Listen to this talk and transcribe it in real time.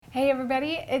Hey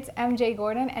everybody, it's MJ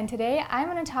Gordon, and today I'm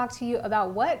going to talk to you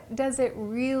about what does it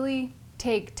really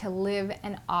take to live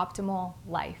an optimal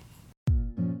life.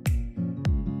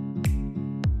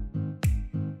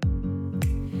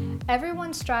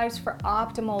 Everyone strives for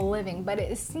optimal living, but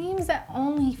it seems that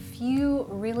only few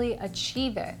really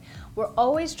achieve it. We're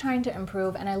always trying to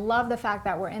improve, and I love the fact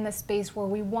that we're in the space where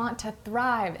we want to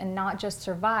thrive and not just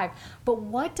survive. But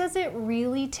what does it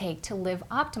really take to live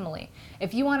optimally?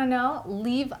 If you want to know,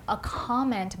 leave a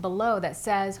comment below that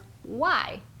says,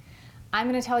 why? I'm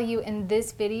going to tell you in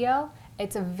this video.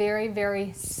 It's a very,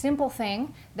 very simple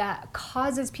thing that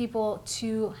causes people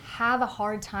to have a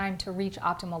hard time to reach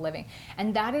optimal living.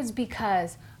 And that is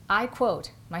because I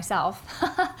quote myself,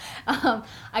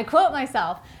 I quote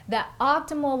myself that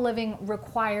optimal living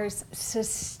requires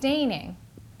sustaining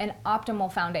an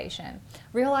optimal foundation.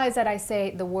 Realize that I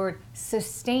say the word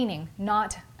sustaining,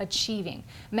 not achieving.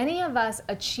 Many of us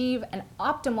achieve an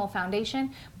optimal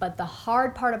foundation, but the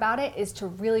hard part about it is to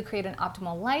really create an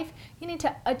optimal life. You need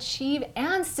to achieve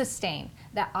and sustain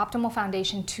that optimal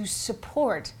foundation to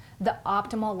support the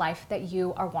optimal life that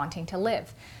you are wanting to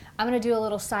live. I'm going to do a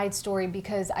little side story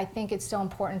because I think it's so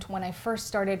important. When I first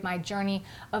started my journey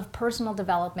of personal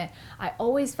development, I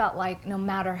always felt like no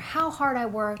matter how hard I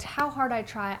worked, how hard I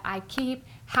try, I keep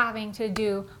having to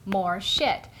do more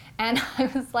shit. And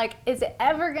I was like, is it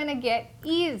ever going to get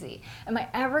easy? Am I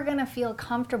ever going to feel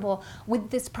comfortable with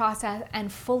this process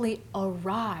and fully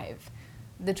arrive?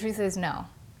 The truth is no.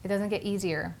 It doesn't get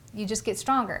easier. You just get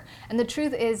stronger. And the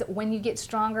truth is, when you get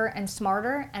stronger and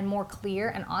smarter and more clear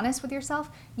and honest with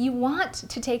yourself, you want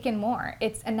to take in more.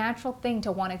 It's a natural thing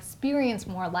to want to experience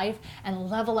more life and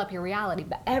level up your reality.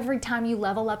 But every time you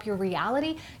level up your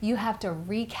reality, you have to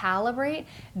recalibrate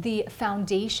the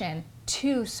foundation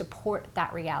to support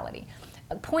that reality.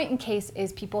 A point in case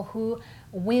is people who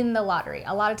win the lottery.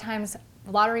 A lot of times,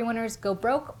 lottery winners go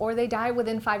broke or they die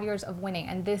within 5 years of winning,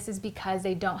 and this is because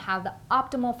they don't have the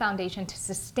optimal foundation to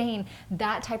sustain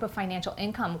that type of financial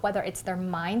income, whether it's their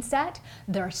mindset,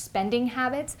 their spending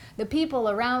habits, the people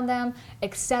around them,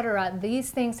 etc. These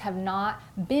things have not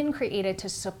been created to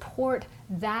support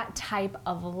that type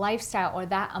of lifestyle or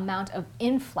that amount of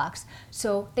influx,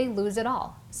 so they lose it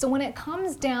all. So when it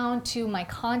comes down to my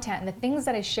content and the things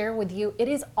that I share with you, it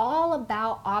is all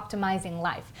about optimizing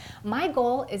life. My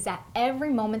goal is that every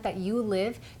moment that you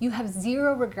live, you have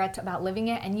zero regrets about living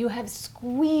it, and you have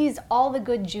squeezed all the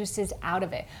good juices out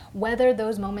of it. Whether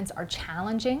those moments are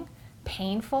challenging,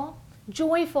 painful,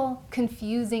 joyful,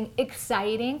 confusing,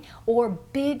 exciting, or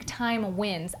big time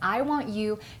wins, I want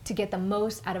you to get the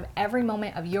most out of every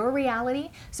moment of your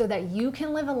reality so that you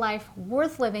can live a life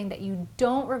worth living that you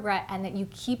don't regret, and that you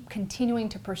keep continuing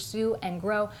to pursue and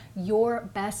grow your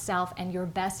best self and your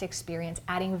best experience,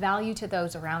 adding value to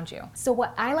those around you. So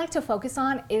what I like to focus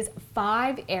on is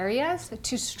 5 areas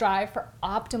to strive for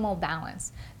optimal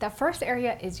balance. The first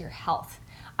area is your health.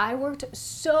 I worked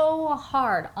so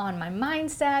hard on my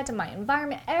mindset, my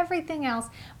environment, everything else,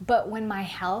 but when my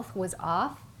health was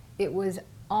off, it was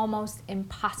almost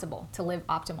impossible to live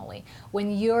optimally.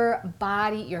 When your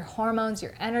body, your hormones,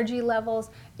 your energy levels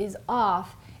is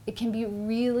off, it can be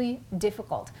really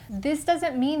difficult. This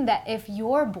doesn't mean that if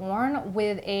you're born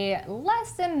with a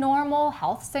less than normal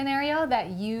health scenario that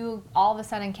you all of a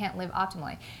sudden can't live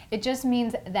optimally. It just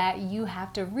means that you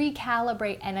have to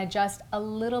recalibrate and adjust a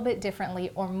little bit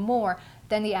differently or more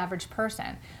than the average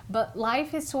person. But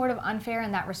life is sort of unfair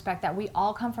in that respect, that we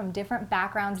all come from different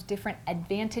backgrounds, different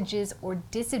advantages or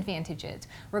disadvantages.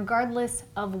 Regardless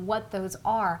of what those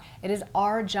are, it is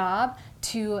our job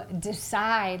to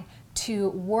decide to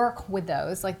work with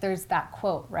those. Like there's that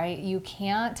quote, right? You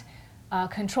can't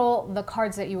control the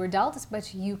cards that you were dealt,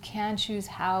 but you can choose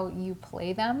how you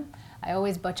play them. I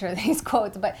always butcher these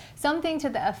quotes, but something to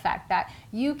the effect that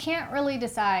you can't really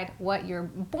decide what you're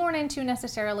born into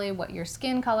necessarily, what your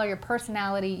skin color, your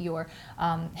personality, your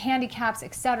handicaps,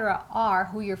 etc. are,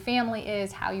 who your family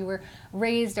is, how you were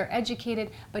raised or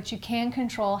educated, but you can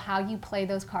control how you play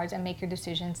those cards and make your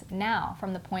decisions now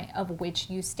from the point of which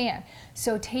you stand.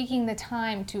 So taking the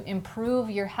time to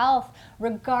improve your health,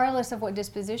 regardless of what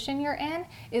disposition you're in,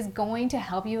 is going to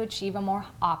help you achieve a more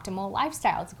optimal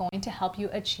lifestyle. It's going to help you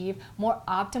achieve more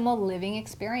optimal living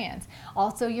experience.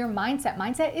 Also, your mindset.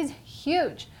 Mindset is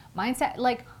huge. Mindset,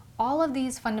 like all of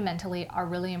these fundamentally are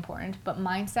really important, but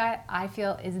mindset, I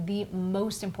feel, is the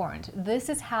most important. This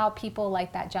is how people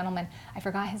like that gentleman, I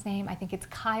forgot his name, I think it's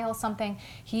Kyle something.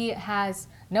 He has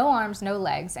no arms, no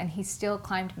legs, and he still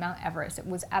climbed Mount Everest. It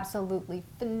was absolutely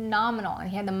phenomenal, and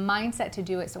he had the mindset to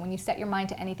do it. So when you set your mind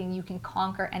to anything, you can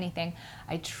conquer anything.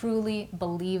 I truly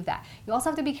believe that. You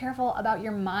also have to be careful about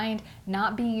your mind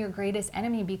not being your greatest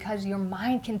enemy, because your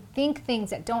mind can think things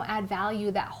that don't add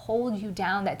value, that hold you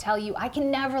down, that tell you, I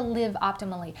can never live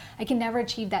optimally, I can never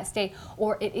achieve that state.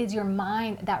 Or it is your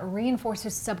mind that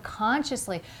reinforces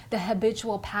subconsciously the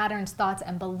habitual patterns, thoughts,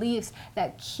 and beliefs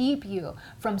that keep you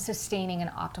from sustaining an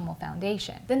optimal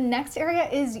foundation. The next area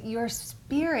is your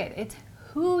spirit. It's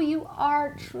who you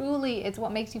are truly. It's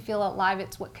what makes you feel alive.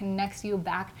 It's what connects you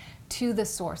back to the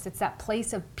source. It's that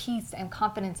place of peace and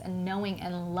confidence and knowing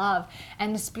and love.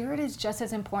 And the spirit is just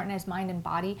as important as mind and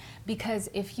body, because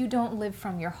if you don't live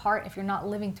from your heart, if you're not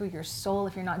living through your soul,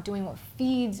 if you're not doing what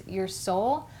feeds your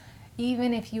soul,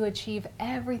 even if you achieve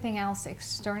everything else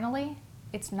externally,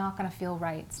 it's not going to feel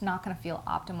right. It's not going to feel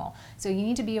optimal. So you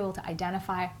need to be able to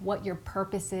identify what your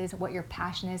purpose is, what your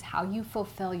passion is, how you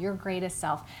fulfill your greatest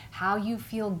self, how you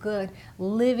feel good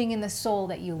living in the soul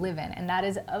that you live in. And that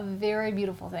is a very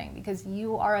beautiful thing, because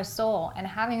you are a soul, and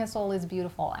having a soul is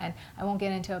beautiful. And I won't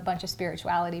get into a bunch of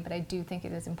spirituality, but I do think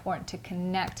it is important to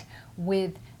connect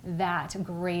with that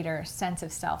greater sense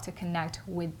of self, to connect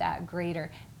with that greater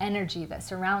energy that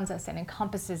surrounds us and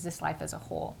encompasses this life as a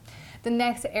whole. The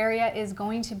next area is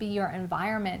going to be your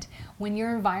environment. When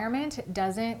your environment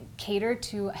doesn't cater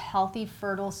to healthy,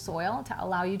 fertile soil to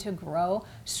allow you to grow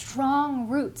strong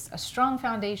roots, a strong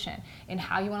foundation in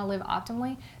how you want to live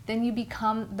optimally, then you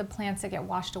become the plants that get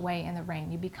washed away in the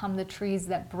rain. You become the trees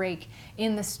that break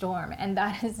in the storm, and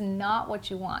that is not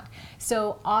what you want.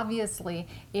 So obviously,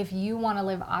 if you want to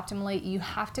live optimally, you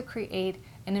have to create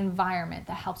an environment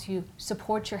that helps you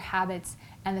support your habits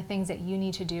and the things that you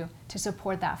need to do to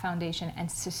support that foundation and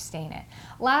sustain it.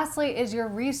 Lastly is your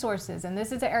resources, and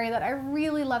this is the area that I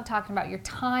really love talking about: your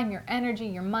time, your energy,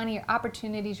 your money, your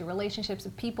opportunities, your relationships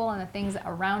with people and the things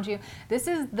around you. This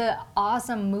is the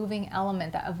awesome moving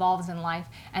element that evolves in life,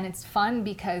 and it's fun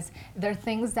because they're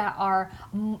things that are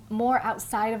more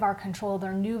outside of our control.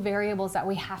 They're new variables that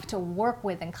we have to work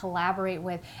with and collaborate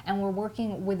with, and we're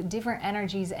working with different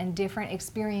energies and different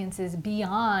experiences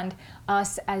beyond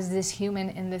us as this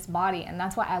human in this body, and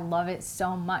that's why I love it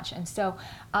so much. And so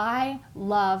I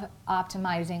love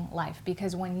optimizing life,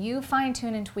 because when you fine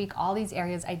tune and tweak all these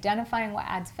areas, identifying what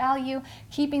adds value,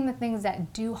 keeping the things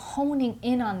that do, honing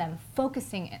in on them,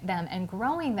 focusing them and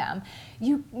growing them,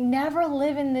 you never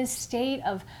live in this state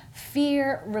of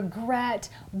fear, regret,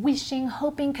 wishing,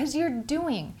 hoping, because you're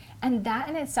doing. And that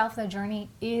in itself, the journey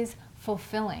is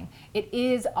fulfilling. It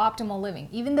is optimal living.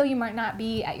 Even though you might not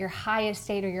be at your highest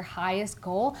state or your highest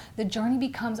goal, the journey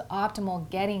becomes optimal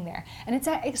getting there. And it's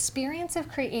that experience of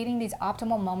creating these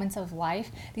optimal moments of life,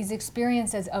 these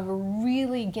experiences of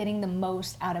really getting the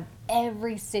most out of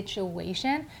every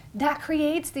situation, that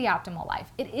creates the optimal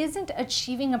life. It isn't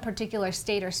achieving a particular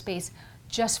state or space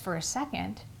just for a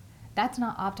second. That's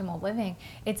not optimal living.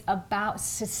 It's about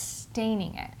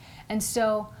sustaining it. And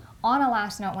so on a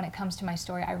last note, when it comes to my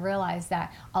story, I realized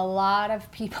that a lot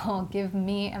of people give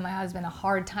me and my husband a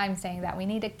hard time saying that we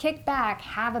need to kick back,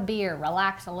 have a beer,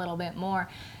 relax a little bit more.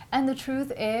 And the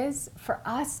truth is, for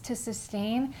us to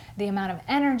sustain the amount of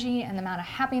energy and the amount of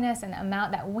happiness and the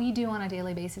amount that we do on a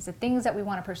daily basis, the things that we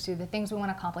want to pursue, the things we want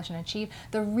to accomplish and achieve,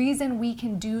 the reason we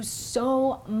can do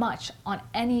so much on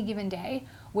any given day,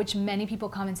 which many people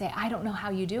come and say, I don't know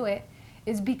how you do it,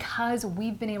 is because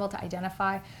we've been able to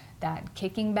identify that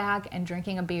kicking back and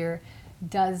drinking a beer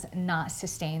does not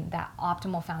sustain that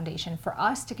optimal foundation for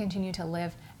us to continue to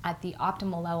live at the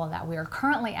optimal level that we are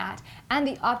currently at, and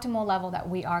the optimal level that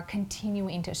we are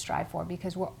continuing to strive for,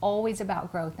 because we're always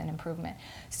about growth and improvement.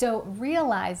 So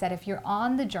realize that if you're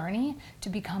on the journey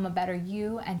to become a better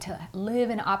you and to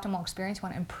live an optimal experience, you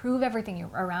want to improve everything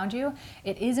around you,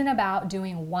 it isn't about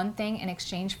doing one thing in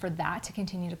exchange for that to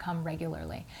continue to come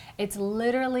regularly. It's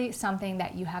literally something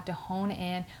that you have to hone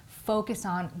in, focus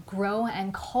on, grow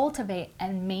and cultivate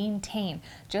and maintain.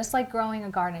 Just like growing a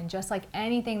garden, just like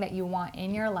anything that you want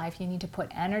in your life, you need to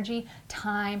put energy,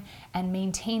 time, and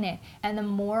maintain it. And the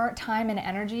more time and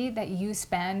energy that you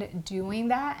spend doing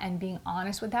that and being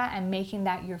honest with that and making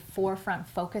that your forefront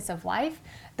focus of life,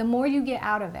 the more you get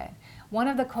out of it. One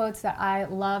of the quotes that I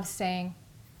love saying,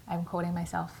 I'm quoting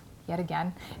myself yet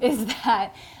again, is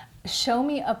that show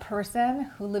me a person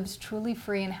who lives truly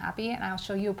free and happy, and I'll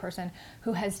show you a person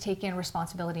who has taken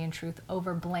responsibility and truth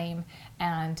over blame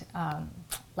and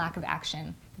lack of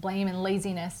action. blame and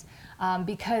laziness.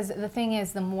 Because the thing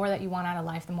is, the more that you want out of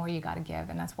life, the more you got to give.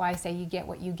 And that's why I say you get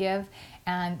what you give.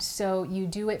 And so you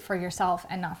do it for yourself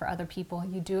and not for other people.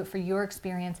 You do it for your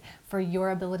experience, for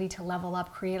your ability to level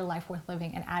up, create a life worth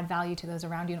living, and add value to those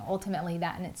around you. And ultimately,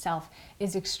 that in itself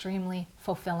is extremely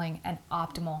fulfilling and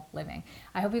optimal living.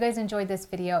 I hope you guys enjoyed this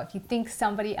video. If you think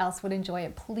somebody else would enjoy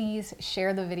it, please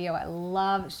share the video. I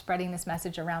love spreading this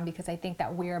message around because I think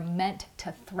that we're meant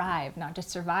to thrive, not just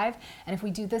survive. And if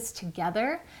we do this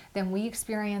together, then we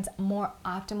experience more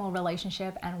optimal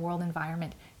relationship and world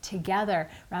environment together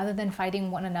rather than fighting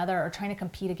one another or trying to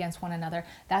compete against one another.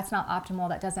 That's not optimal.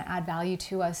 That doesn't add value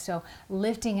to us. So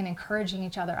lifting and encouraging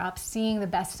each other up, seeing the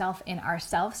best self in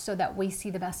ourselves so that we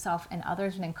see the best self in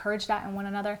others and encourage that in one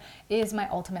another is my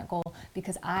ultimate goal,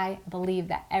 because I believe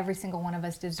that every single one of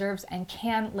us deserves and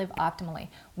can live optimally.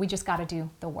 We just got to do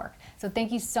the work. So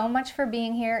thank you so much for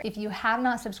being here. If you have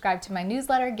not subscribed to my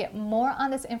newsletter, get more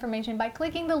on this information by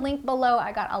clicking the link below.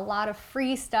 I got a lot of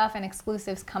free stuff and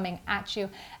exclusives coming at you,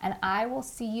 and I will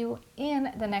see you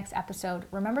in the next episode.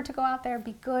 Remember to go out there,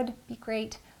 be good, be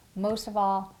great. Most of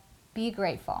all, be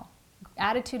grateful.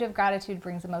 Attitude of gratitude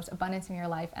brings the most abundance in your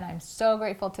life, and I'm so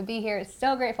grateful to be here,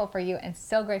 so grateful for you, and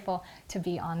so grateful to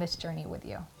be on this journey with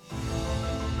you.